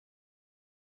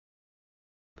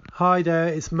Hi there,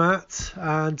 it's Matt,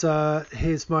 and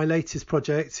here's my latest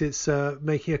project. It's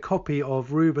making a copy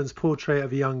of Rubens' Portrait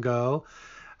of a Young Girl,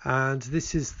 and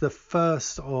this is the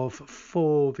first of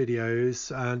 4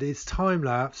 videos, and it's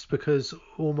time-lapsed because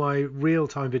all my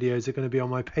real-time videos are going to be on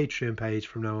my Patreon page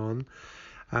from now on.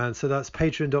 And so that's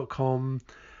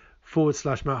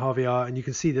patreon.com/Matt Harvey Art, and you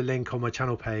can see the link on my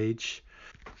channel page.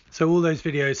 So all those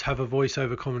videos have a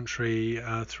voiceover commentary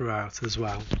throughout as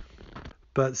well.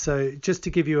 But so just to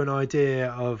give you an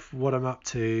idea of what I'm up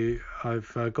to,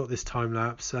 I've got this time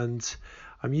lapse and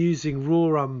I'm using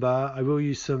Raw Umber. I will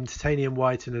use some titanium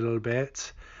white in a little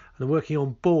bit. And I'm working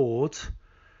on board,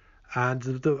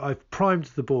 and I've primed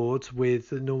the board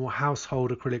with a normal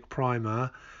household acrylic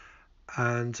primer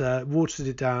and watered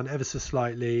it down ever so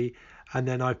slightly. And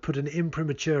then I've put an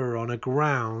imprimatura on a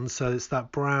ground, so it's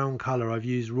that brown colour. I've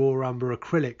used Raw Umber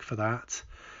acrylic for that.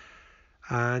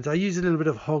 And I use a little bit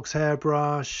of hog's hair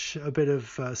brush, a bit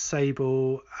of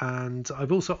sable, and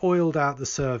I've also oiled out the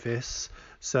surface,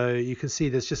 so you can see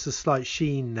there's just a slight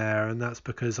sheen there, and that's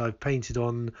because I've painted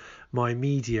on my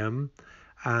medium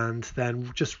and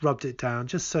then just rubbed it down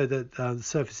just so that the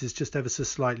surface is just ever so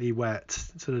slightly wet,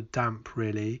 sort of damp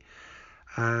really.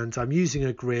 And I'm using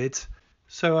a grid,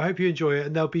 so I hope you enjoy it,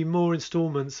 and there'll be more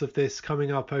installments of this coming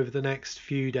up over the next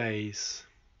few days.